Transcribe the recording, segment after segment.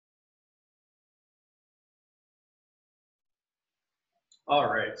All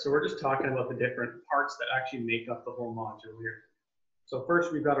right, so we're just talking about the different parts that actually make up the whole module here. So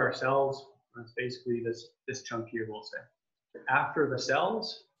first we've got our cells. That's basically this chunk here, we'll say. After the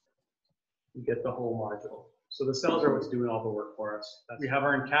cells, we get the whole module. So the cells are what's doing all the work for us. We have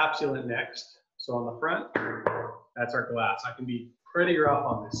our encapsulant next. So on the front, that's our glass. I can be pretty rough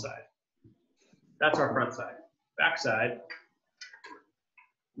on this side. That's our front side. Back side,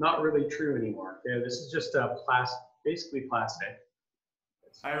 not really true anymore. Yeah, this is just a basically plastic.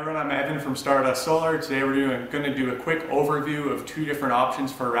 Hi everyone, I'm Evan from Stardust Solar. Today we're going to do a quick overview of two different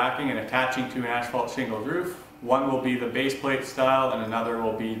options for racking and attaching to an asphalt shingled roof. One will be the base plate style and another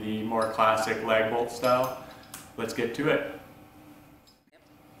will be the more classic lag bolt style. Let's get to it.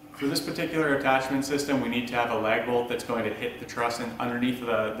 For this particular attachment system, we need to have a lag bolt that's going to hit the truss and underneath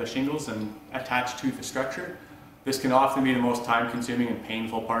the shingles and attach to the structure. This can often be the most time-consuming and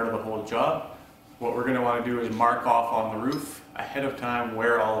painful part of the whole job. What we're going to want to do is mark off on the roof ahead of time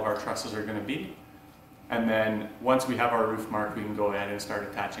where all of our trusses are going to be. And then once we have our roof marked, we can go ahead and start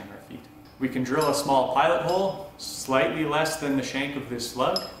attaching our feet. We can drill a small pilot hole, slightly less than the shank of this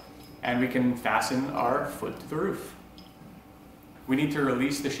slug, and we can fasten our foot to the roof. We need to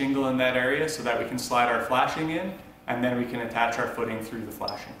release the shingle in that area so that we can slide our flashing in, and then we can attach our footing through the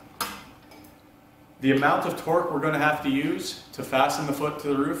flashing. The amount of torque we're going to have to use to fasten the foot to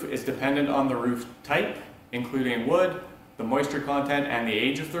the roof is dependent on the roof type, including wood, the moisture content, and the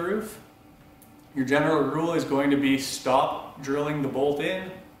age of the roof. Your general rule is going to be stop drilling the bolt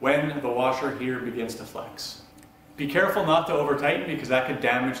in when the washer here begins to flex. Be careful not to over tighten because that could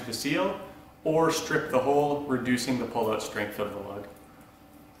damage the seal or strip the hole, reducing the pull-out strength of the lug.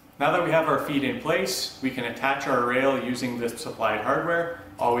 Now that we have our feet in place, we can attach our rail using the supplied hardware.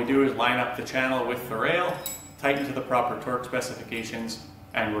 All we do is line up the channel with the rail, tighten to the proper torque specifications,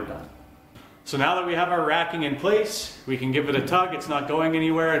 and we're done. So now that we have our racking in place, we can give it a tug, it's not going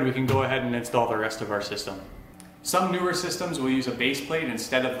anywhere, and we can go ahead and install the rest of our system. Some newer systems will use a base plate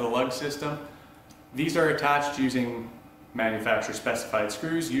instead of the lug system. These are attached using manufacturer specified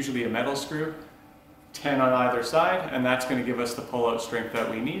screws, usually a metal screw, 10 on either side, and that's going to give us the pull-out strength that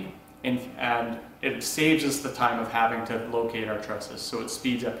we need. And it saves us the time of having to locate our trusses, so it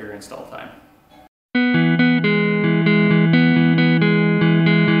speeds up your install time.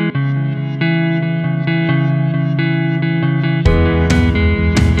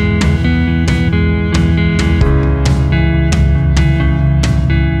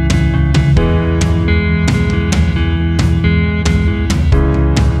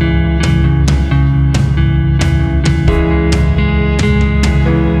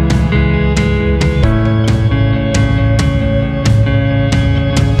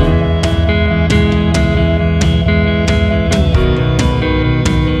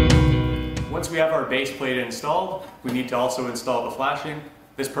 Base plate installed, we need to also install the flashing.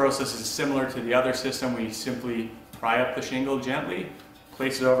 This process is similar to the other system. We simply pry up the shingle gently,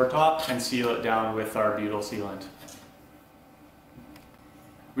 place it over top, and seal it down with our butyl sealant.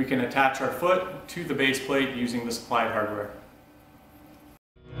 We can attach our foot to the base plate using the supplied hardware.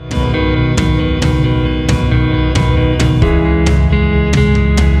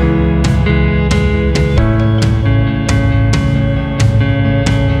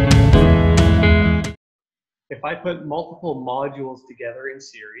 If I put multiple modules together in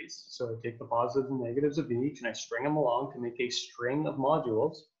series, so I take the positives and negatives of each and I string them along to make a string of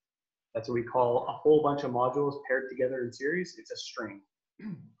modules, that's what we call a whole bunch of modules paired together in series, it's a string.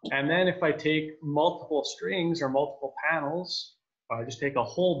 And then if I take multiple strings or multiple panels, I just take a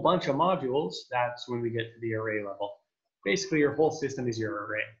whole bunch of modules, that's when we get to the array level. Basically your whole system is your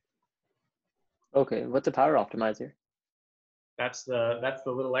array. Okay, what's a power optimizer? That's the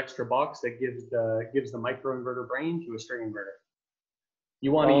little extra box that gives the microinverter brain to a string inverter.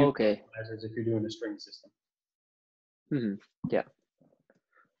 You want to use optimizers if you're doing a string system. Yeah.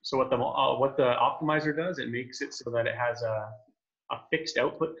 So what the optimizer does, it makes it so that it has a fixed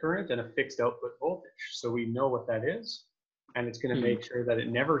output current and a fixed output voltage. So we know what that is, and it's going to make sure that it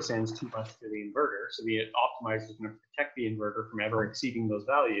never sends too much to the inverter. So the optimizer is going to protect the inverter from ever exceeding those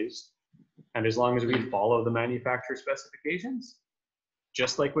values. And as long as we follow the manufacturer specifications,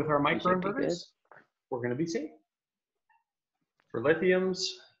 just like with our microinverters, we're going to be safe. For lithiums,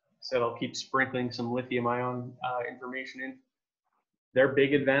 so I'll keep sprinkling some lithium ion information in. Their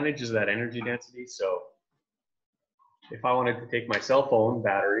big advantage is that energy density. So if I wanted to take my cell phone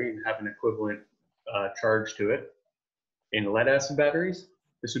battery and have an equivalent charge to it in lead acid batteries,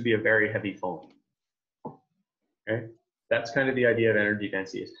 this would be a very heavy phone. Okay. That's kind of the idea of energy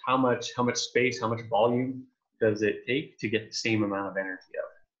density, is how much space, how much volume does it take to get the same amount of energy out.